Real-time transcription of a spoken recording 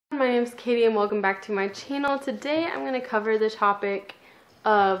my name is Katie and welcome back to my channel. Today I'm going to cover the topic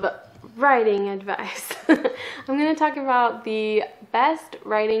of writing advice. I'm going to talk about the best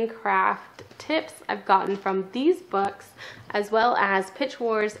writing craft tips I've gotten from these books, as well as Pitch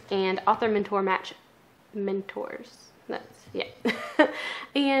Wars and Author Mentor Match mentors.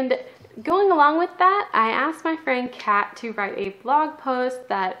 And going along with that, I asked my friend Kat to write a blog post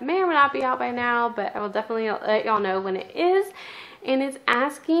that may or may not be out by now, but I will definitely let y'all know when it is. And it's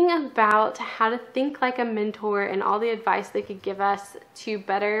asking about how to think like a mentor and all the advice they could give us to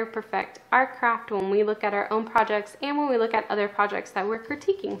better perfect our craft when we look at our own projects and when we look at other projects that we're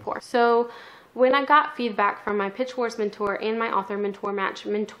critiquing for. So when I got feedback from my Pitch Wars mentor and my Author Mentor Match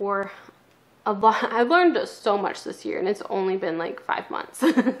mentor, I learned so much this year, and it's only been like 5 months.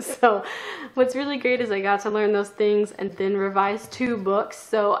 So what's really great is I got to learn those things and then revise 2 books,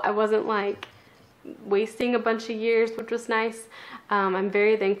 so I wasn't like wasting a bunch of years, which was nice. I'm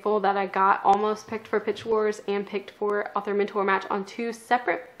very thankful that I got almost picked for Pitch Wars and picked for Author Mentor Match on 2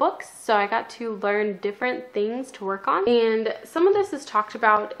 separate books, so I got to learn different things to work on. And some of this is talked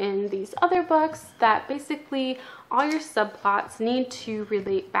about in these other books, that basically all your subplots need to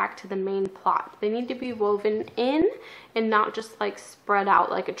relate back to the main plot. They need to be woven in and not just like spread out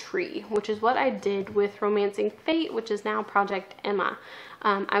like a tree, which is what I did with Romancing Fate, which is now Project Emma.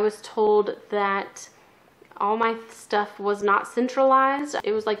 I was told that all my stuff was not centralized.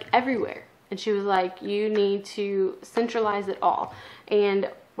 It was like everywhere. And she was like, you need to centralize it all. And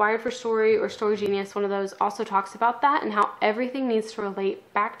Wired for Story or Story Genius, one of those, also talks about that and how everything needs to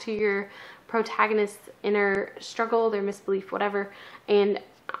relate back to your protagonist's inner struggle, their misbelief, whatever. And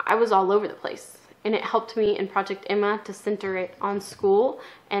I was all over the place. And it helped me in Project Emma to center it on school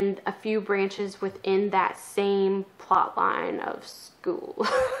and a few branches within that same plot line of school.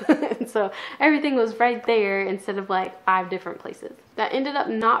 And so everything was right there instead of like 5 different places. That ended up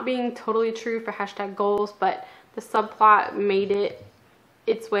not being totally true for #goals, but the subplot made it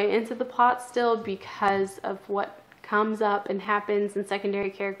its way into the plot still because of what comes up and happens and secondary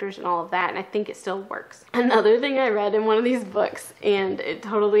characters and all of that, and I think it still works. Another thing I read in one of these books, and it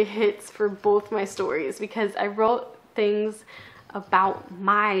totally hits for both my stories, because I wrote things about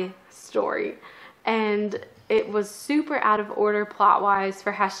my story and it was super out of order plot wise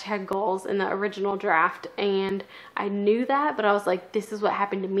for #goals in the original draft, and I knew that, but I was like, this is what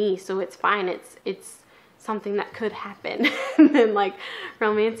happened to me, so it's fine, it's something that could happen. And then like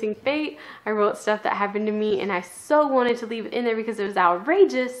Romancing Fate, I wrote stuff that happened to me and I so wanted to leave it in there because it was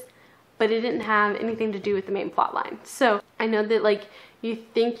outrageous, but it didn't have anything to do with the main plot line. So I know that like you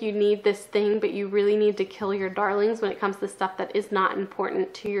think you need this thing, but you really need to kill your darlings when it comes to stuff that is not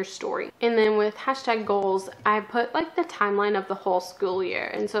important to your story. And then with #goals, I put like the timeline of the whole school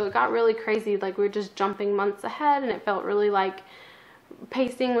year, and so it got really crazy. Like we were just jumping months ahead, and it felt really like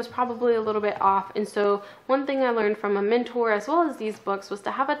pacing was probably a little bit off. And so one thing I learned from a mentor as well as these books was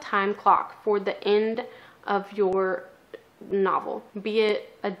to have a time clock for the end of your novel, be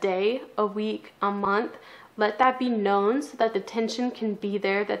it a day, a week, a month. Let that be known so that the tension can be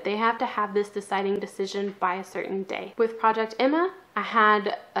there, that they have to have this deciding decision by a certain day. With Project Emma, I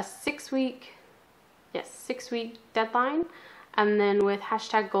had a 6-week deadline, and then with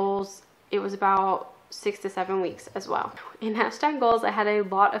 #goals it was about 6 to 7 weeks as well. In #goals, I had a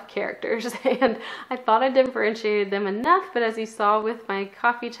lot of characters and I thought I differentiated them enough, but as you saw with my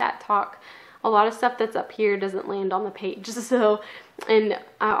coffee chat talk, a lot of stuff that's up here doesn't land on the page. So, and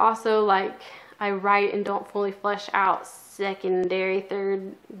I also I write and don't fully flesh out secondary,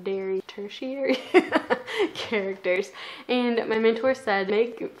 thirdary, tertiary characters. And my mentor said,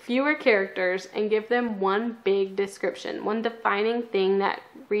 make fewer characters and give them one big description, one defining thing that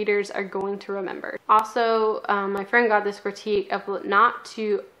readers are going to remember. Also, my friend got this critique of not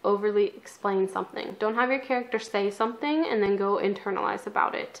to overly explain something. Don't have your character say something and then go internalize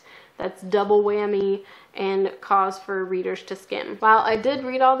about it. That's double whammy and cause for readers to skim. While I did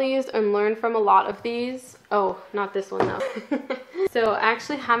read all these and learn from a lot of these, oh, not this one though. So I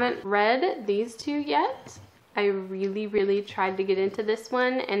actually haven't read these 2 yet. I really tried to get into this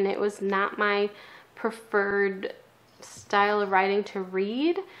one, and it was not my preferred style of writing to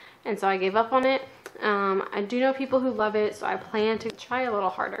read, and so I gave up on it. I do know people who love it, so I plan to try a little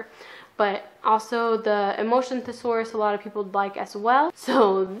harder. But also the Emotion Thesaurus a lot of people like as well.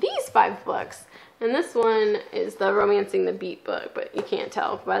 So these 5 books, and this one is the Romancing the Beat book, but you can't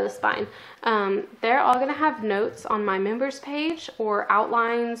tell by the spine. They're all gonna have notes on my members page, or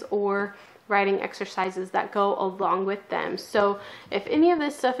outlines, or writing exercises that go along with them. So if any of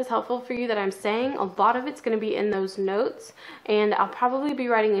this stuff is helpful for you that I'm saying, a lot of it's going to be in those notes, and I'll probably be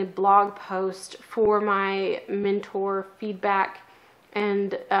writing a blog post for my mentor feedback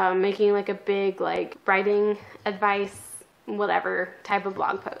and making like a big like writing advice, whatever type of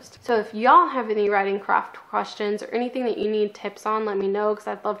blog post. So if y'all have any writing craft questions or anything that you need tips on, let me know, because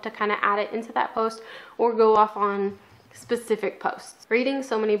I'd love to kind of add it into that post or go off on specific posts. Reading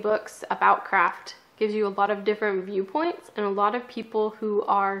so many books about craft gives you a lot of different viewpoints and a lot of people who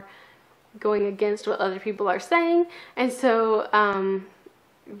are going against what other people are saying. And so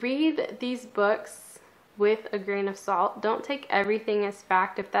read these books with a grain of salt. Don't take everything as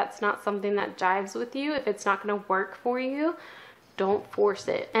fact. If that's not something that jives with you, if it's not going to work for you, don't force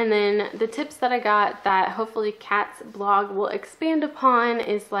it. And then the tips that I got that hopefully Kat's blog will expand upon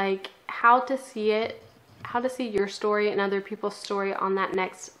is like how to see your story and other people's story on that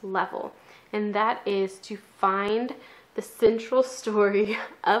next level. And that is to find the central story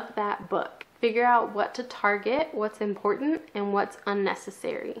of that book. Figure out what to target, what's important, and what's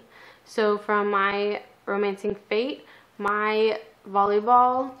unnecessary. So from my Romancing Fate, my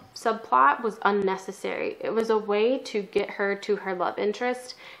volleyball subplot was unnecessary. It was a way to get her to her love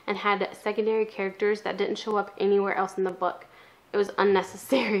interest and had secondary characters that didn't show up anywhere else in the book. It was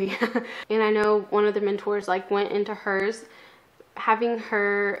unnecessary. And I know one of the mentors like went into hers, having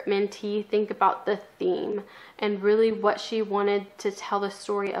her mentee think about the theme and really what she wanted to tell the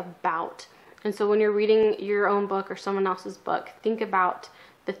story about. And so when you're reading your own book or someone else's book, think about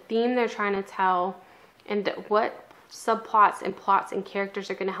the theme they're trying to tell and what subplots and plots and characters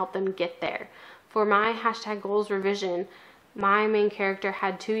are going to help them get there. For my #goals revision, my main character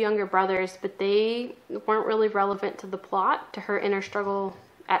had 2 younger brothers, but they weren't really relevant to the plot, to her inner struggle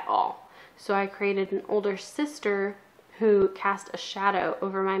at all. So I created an older sister who cast a shadow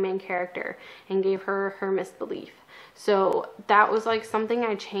over my main character and gave her her misbelief. So that was like something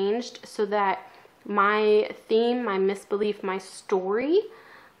I changed so that my theme, my misbelief, my story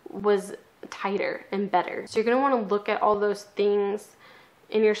was tighter and better. So you're going to want to look at all those things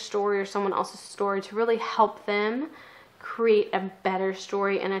in your story or someone else's story to really help them create a better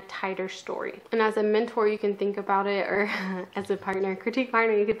story and a tighter story. And as a mentor, you can think about it, or as a partner, critique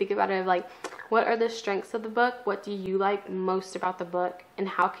partner, you can think about it like, what are the strengths of the book? What do you like most about the book? And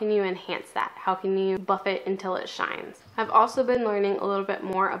how can you enhance that? How can you buff it until it shines? I've also been learning a little bit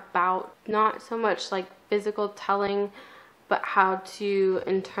more about not so much like physical telling, but how to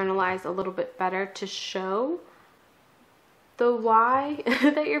internalize a little bit better to show the why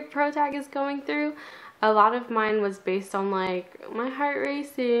that your pro tag is going through. A lot of mine was based on like my heart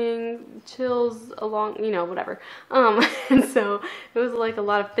racing, chills along, you know, whatever. And so it was like a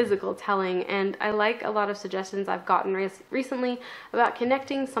lot of physical telling, and I like a lot of suggestions I've gotten recently about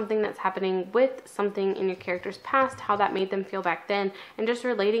connecting something that's happening with something in your character's past, how that made them feel back then, and just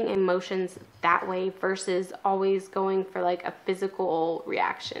relating emotions that way versus always going for like a physical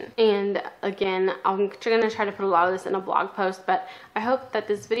reaction. And again, I'm gonna try to put a lot of this in a blog post, but I hope that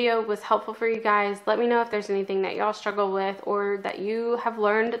this video was helpful for you guys. Let me know if there's anything that y'all struggle with or that you have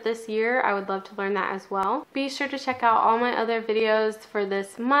learned this year. I would love to learn that as well. Be sure to check out all my other videos for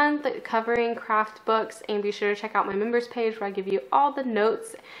this month covering craft books, and be sure to check out my members page where I give you all the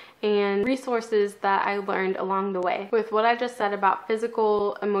notes and resources that I learned along the way. With what I just said about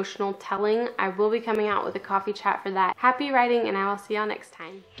physical, emotional telling, I will be coming out with a coffee chat for that. Happy writing, and I will see y'all next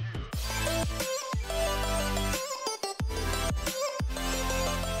time.